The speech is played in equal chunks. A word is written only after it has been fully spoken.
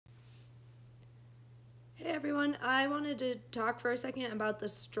Hey everyone, I wanted to talk for a second about the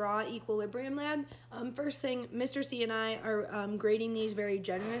Straw Equilibrium Lab. First thing, Mr. C and I are grading these very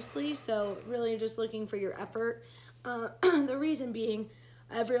generously, so really just looking for your effort. The reason being,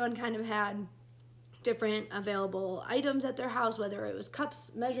 everyone kind of had different available items at their house, whether it was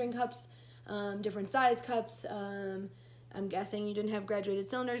cups, measuring cups, different size cups. I'm guessing you didn't have graduated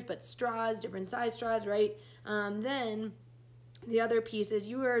cylinders, but straws, different size straws, right? Then the other piece is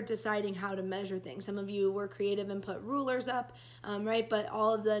you were deciding how to measure things. Some of you were creative and put rulers up, right? But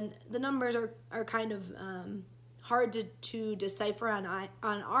all of the numbers are kind of hard to decipher on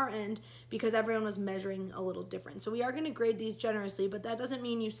our end because everyone was measuring a little different. So we are going to grade these generously, but that doesn't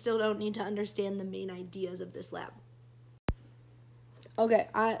mean you still don't need to understand the main ideas of this lab. Okay,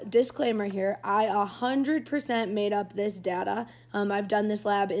 disclaimer here, I 100% made up this data. I've done this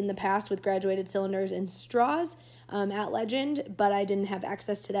lab in the past with graduated cylinders and straws at Legend, but I didn't have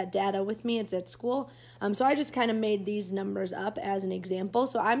access to that data with me. It's at school. So I just kind of made these numbers up as an example.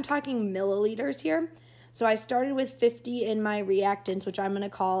 So I'm talking milliliters here. So I started with 50 in my reactants, which I'm going to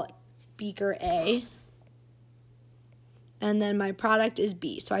call beaker A. And then my product is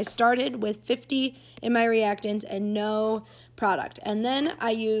B. So I started with 50 in my reactants and no product. And then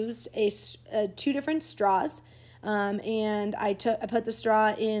I used two different straws, and I put the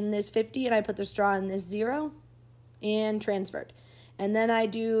straw in this 50 and I put the straw in this 0 and transferred. And then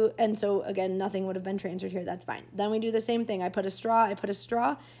and so again, nothing would have been transferred here, that's fine. Then we do the same thing. I put a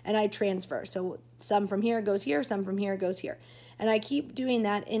straw, and I transfer. So some from here goes here, some from here goes here. And I keep doing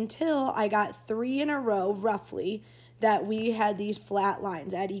that until I got 3 in a row, roughly, that we had these flat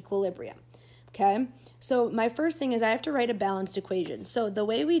lines at equilibrium, okay? So my first thing is I have to write a balanced equation. So the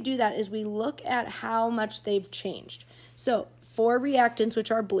way we do that is we look at how much they've changed. So for reactants, which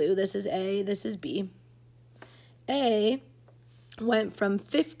are blue, this is A, this is B. A went from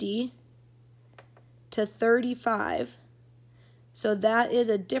 50 to 35, so that is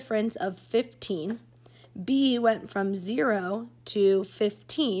a difference of 15. B went from 0 to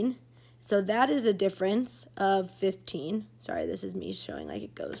 15, so that is a difference of 15. Sorry, this is me showing like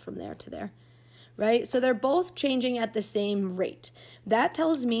it goes from there to there, right? So they're both changing at the same rate. That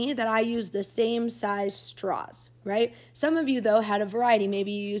tells me that I use the same size straws, right? Some of you, though, had a variety.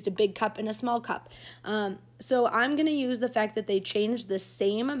 Maybe you used a big cup and a small cup. So I'm going to use the fact that they changed the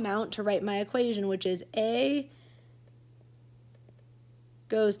same amount to write my equation, which is A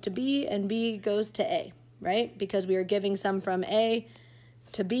goes to B and B goes to A, right? Because we are giving some from A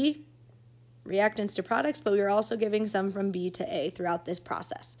to B, reactants to products, but we are also giving some from B to A throughout this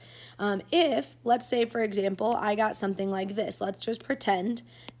process. If, let's say, for example, I got something like this. Let's just pretend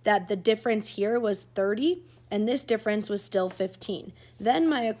that the difference here was 30 and this difference was still 15. Then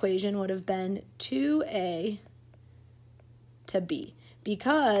my equation would have been 2A to B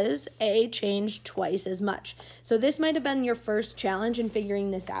because A changed twice as much. So this might have been your first challenge in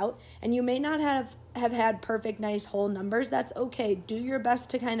figuring this out, and you may not have had perfect, nice whole numbers. That's okay. Do your best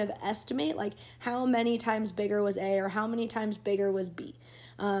to kind of estimate like how many times bigger was A or how many times bigger was B.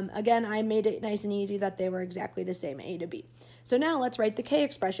 Again, I made it nice and easy that they were exactly the same, A to B. So now let's write the K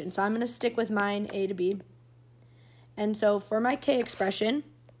expression. So I'm going to stick with mine, A to B. And so for my K expression,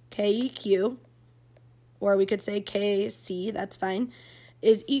 KEQ, or we could say KC, that's fine,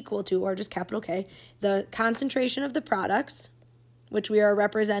 is equal to, or just capital K, the concentration of the products, which we are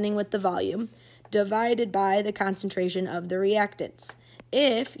representing with the volume, divided by the concentration of the reactants.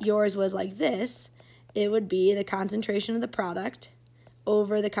 If yours was like this, it would be the concentration of the product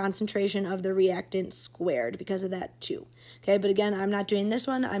over the concentration of the reactant squared because of that 2. Okay, but again, I'm not doing this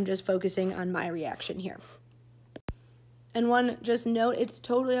one. I'm just focusing on my reaction here. And one, just note, it's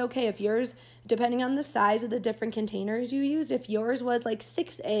totally okay if yours, depending on the size of the different containers you use, if yours was like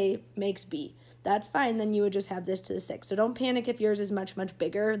 6A makes B, that's fine, then you would just have this to the 6. So don't panic if yours is much, much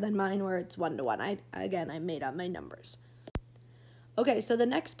bigger than mine where it's 1 to 1. Again, I made up my numbers. Okay, so the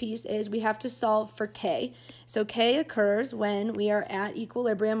next piece is we have to solve for K. So K occurs when we are at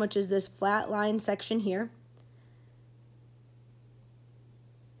equilibrium, which is this flat line section here.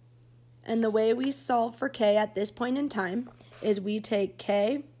 And the way we solve for K at this point in time is we take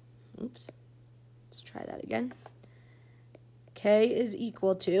K, let's try that again. K is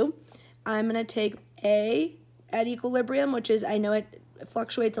equal to, I'm going to take A at equilibrium, which is, I know it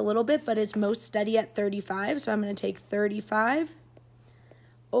fluctuates a little bit, but it's most steady at 35. So I'm going to take 35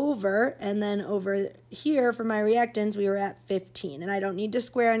 over, and then over here for my reactants, we were at 15. And I don't need to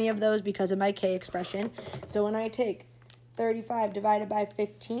square any of those because of my K expression. So when I take 35 divided by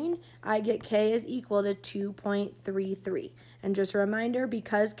 15, I get K is equal to 2.33. And just a reminder,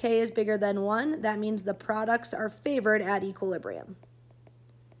 because K is bigger than 1, that means the products are favored at equilibrium.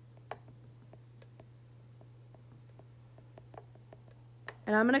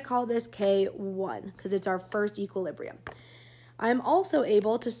 and I'm going to call this K1 because it's our first equilibrium. I'm also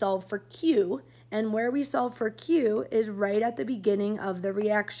able to solve for Q, and where we solve for Q is right at the beginning of the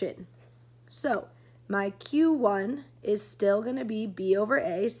reaction. So my Q1 is still going to be B over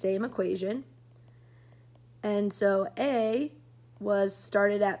A, same equation. And so A was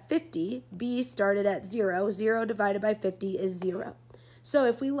started at 50, B started at 0. 0 divided by 50 is 0. So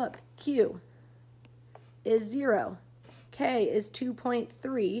if we look, Q is 0, K is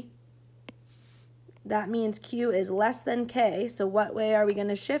 2.3. That means Q is less than K, so what way are we going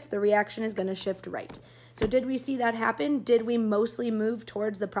to shift? The reaction is going to shift right. So did we see that happen? Did we mostly move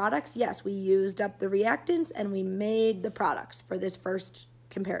towards the products? Yes, we used up the reactants and we made the products for this first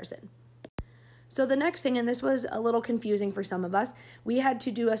comparison. So the next thing, and this was a little confusing for some of us, we had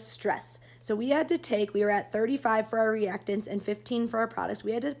to do a stress. So we had to take, we were at 35 for our reactants and 15 for our products.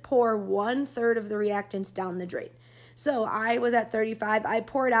 We had to pour 1/3 of the reactants down the drain. So I was at 35, I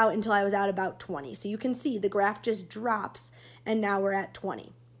poured out until I was at about 20. So you can see the graph just drops and now we're at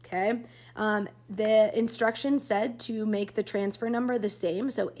 20, okay? The instructions said to make the transfer number the same,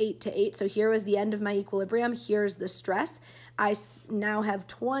 so 8 to 8. So here was the end of my equilibrium, here's the stress. I now have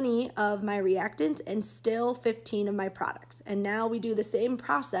 20 of my reactants and still 15 of my products. And now we do the same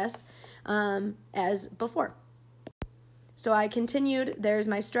process as before. So I continued, there's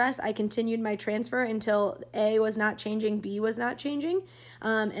my stress, I continued my transfer until A was not changing, B was not changing.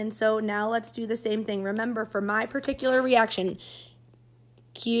 And so now let's do the same thing. Remember, for my particular reaction,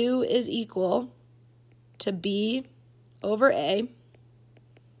 Q is equal to B over A,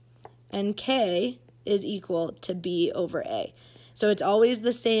 and K is equal to B over A. So it's always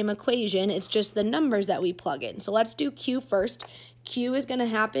the same equation, it's just the numbers that we plug in. So let's do Q first. Q is going to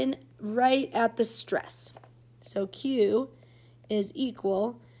happen right at the stress. So Q is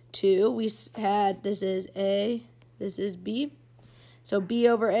equal to, we had, this is A, this is B. So B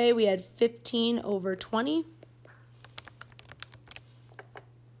over A, we had 15 over 20,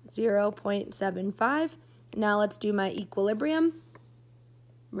 0.75. Now let's do my equilibrium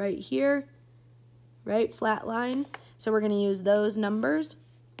right here, right, flat line. So we're going to use those numbers.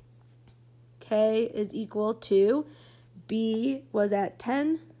 K is equal to, B was at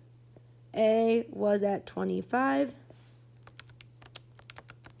 10, A was at 25,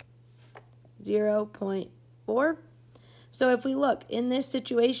 0.4. So if we look in this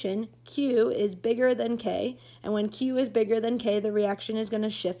situation, Q is bigger than K, and when Q is bigger than K, the reaction is going to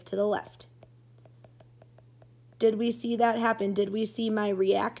shift to the left. Did we see that happen? Did we see my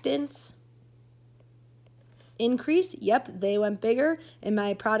reactants increase? Yep, they went bigger. And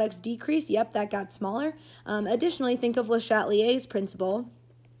my products decrease? Yep, that got smaller. Additionally, think of Le Chatelier's principle.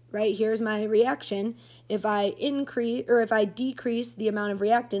 Right, here's my reaction. If I increase or if I decrease the amount of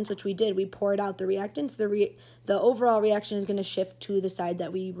reactants, which we did, we poured out the reactants, the overall reaction is going to shift to the side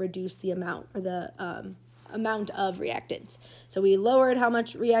that we reduce the amount, or the amount of reactants. So we lowered how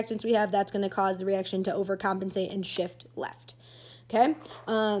much reactants we have. That's going to cause the reaction to overcompensate and shift left. Okay.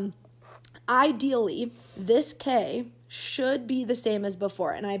 Ideally, this K should be the same as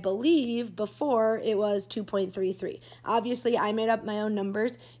before, and I believe before it was 2.33. Obviously, I made up my own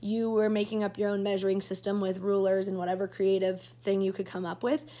numbers. You were making up your own measuring system with rulers and whatever creative thing you could come up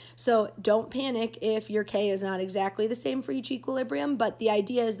with. So don't panic if your K is not exactly the same for each equilibrium, but the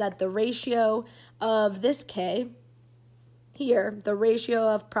idea is that the ratio of this K here, the ratio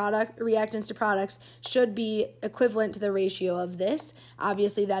of reactants to products, should be equivalent to the ratio of this.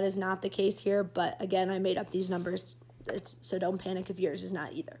 Obviously, that is not the case here, but again, I made up these numbers, so don't panic if yours is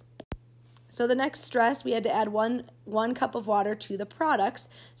not either. So the next stress, we had to add one cup of water to the products.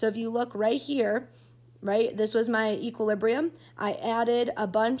 So if you look right here, right, this was my equilibrium. I added a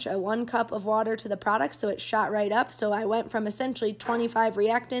 1 cup of water to the products, so it shot right up. So I went from essentially 25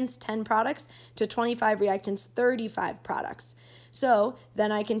 reactants, 10 products, to 25 reactants, 35 products. So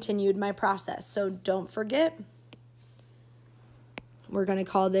then I continued my process. So don't forget, we're going to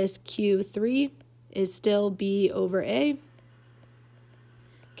call this Q3 is still B over A.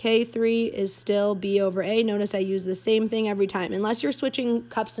 K3 is still B over A. Notice I use the same thing every time. Unless you're switching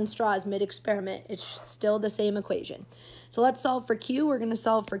cups and straws mid-experiment, it's still the same equation. So let's solve for Q. We're going to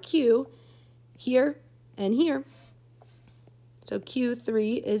solve for Q here and here. So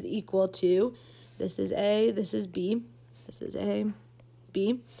Q3 is equal to, this is A, this is B, this is A,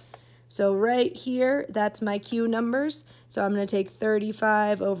 B. So right here, that's my Q numbers. So I'm going to take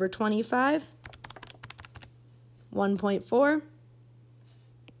 35 over 25, 1.4.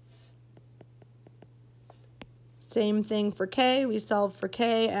 Same thing for K. We solve for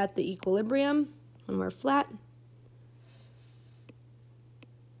K at the equilibrium when we're flat.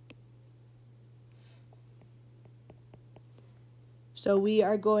 So we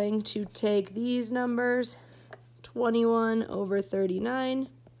are going to take these numbers, 21 over 39,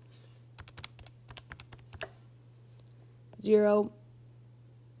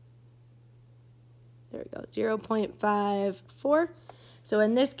 0.54. So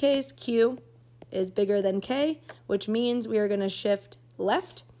in this case, Q is bigger than K, which means we are going to shift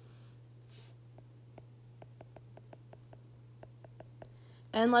left.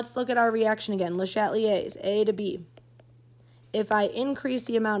 And let's look at our reaction again. Le Chatelier's, A to B. If I increase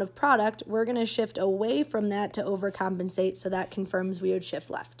the amount of product, we're going to shift away from that to overcompensate, so that confirms we would shift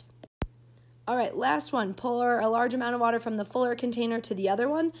left. All right, last one, pour a large amount of water from the fuller container to the other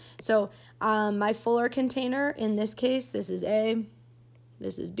one. So my fuller container, in this case, this is A,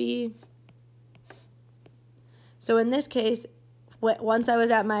 this is B. So in this case, once I was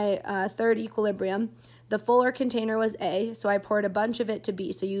at my third equilibrium, the fuller container was A, so I poured a bunch of it to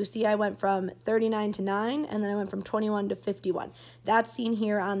B. So you see I went from 39 to 9, and then I went from 21 to 51. That's seen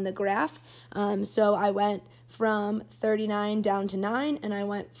here on the graph. So I went from 39 down to 9, and I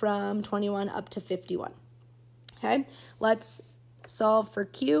went from 21 up to 51. Okay, let's solve for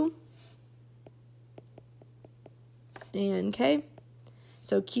Q and K.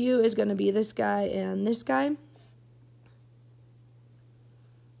 So Q is going to be this guy and this guy.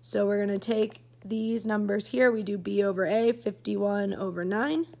 So we're going to take these numbers here. We do B over A, 51 over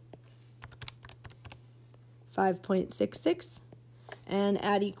 9, 5.66. And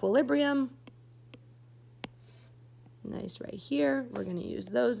at equilibrium, nice right here, we're going to use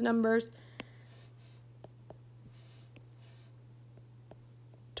those numbers.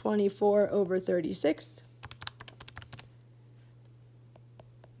 24 over 36,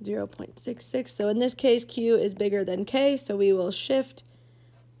 0.66. So in this case, Q is bigger than K, so we will shift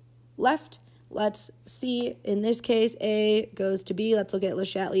left. Let's see, in this case, A goes to B. Let's look at Le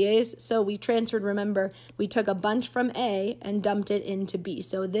Chatelier's. So we transferred, remember, we took a bunch from A and dumped it into B.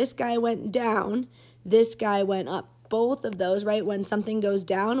 So this guy went down, this guy went up. Both of those, right? When something goes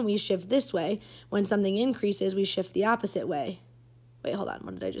down, we shift this way. When something increases, we shift the opposite way. Wait, hold on.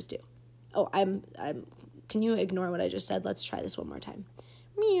 What did I just do? Oh, can you ignore what I just said? Let's try this one more time.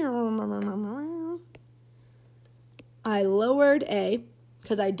 I lowered A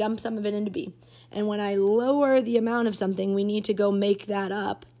because I dumped some of it into B. And when I lower the amount of something, we need to go make that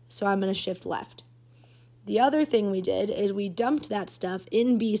up. So I'm going to shift left. The other thing we did is we dumped that stuff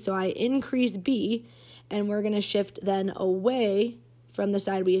in B, so I increase B, and we're going to shift then away from the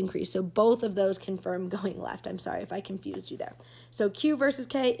side we increased. So both of those confirm going left. I'm sorry if I confused you there. So Q versus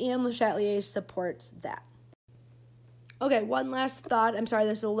K and Le Chatelier's supports that. Okay, one last thought. I'm sorry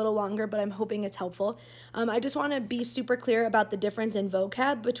this is a little longer, but I'm hoping it's helpful. I just want to be super clear about the difference in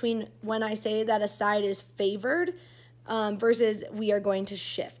vocab between when I say that a side is favored versus we are going to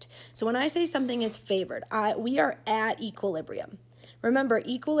shift. So when I say something is favored, we are at equilibrium. Remember,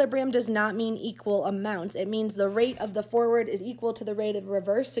 equilibrium does not mean equal amounts. It means the rate of the forward is equal to the rate of the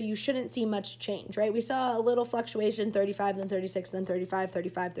reverse, so you shouldn't see much change, right? We saw a little fluctuation, 35, then 36, then 35,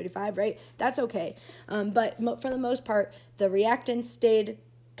 35, 35, right? That's okay. But for the most part, the reactants stayed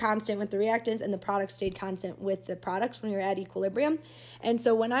constant with the reactants and the products stayed constant with the products when you're at equilibrium. And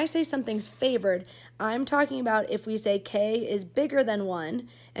so when I say something's favored, I'm talking about if we say K is bigger than 1,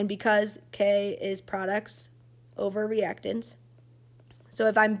 and because K is products over reactants, so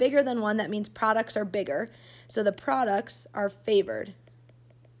if I'm bigger than 1, that means products are bigger. So the products are favored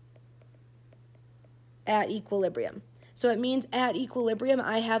at equilibrium. So it means at equilibrium,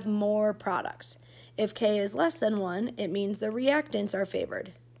 I have more products. If K is less than 1, it means the reactants are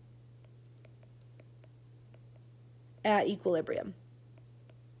favored at equilibrium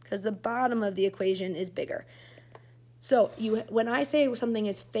because the bottom of the equation is bigger. So when I say something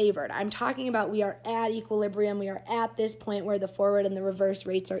is favored, I'm talking about we are at equilibrium. We are at this point where the forward and the reverse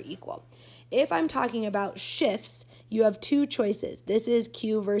rates are equal. If I'm talking about shifts, you have two choices. This is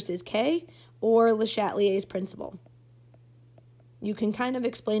Q versus K or Le Chatelier's principle. You can kind of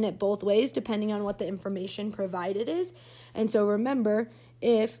explain it both ways depending on what the information provided is. And so remember,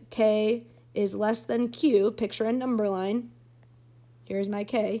 if K is less than Q, picture a number line. Here's my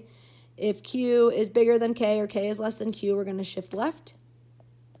K. If Q is bigger than K or K is less than Q, we're going to shift left.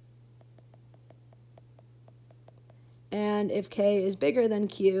 And if K is bigger than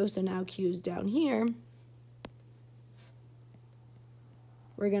Q, so now Q is down here,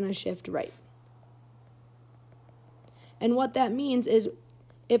 we're going to shift right. And what that means is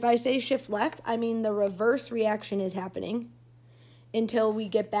if I say shift left, I mean the reverse reaction is happening until we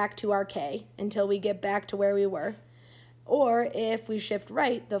get back to our K, until we get back to where we were. Or if we shift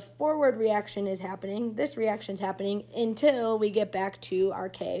right, the forward reaction is happening, this reaction's happening until we get back to our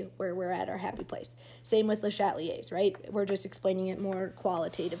K where we're at our happy place. Same with Le Chatelier's, right? We're just explaining it more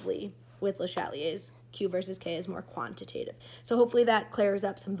qualitatively with Le Chatelier's. Q versus K is more quantitative. So hopefully that clears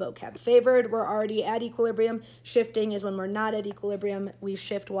up some vocab. Favored, we're already at equilibrium. Shifting is when we're not at equilibrium. We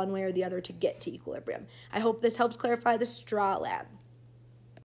shift one way or the other to get to equilibrium. I hope this helps clarify the straw lab.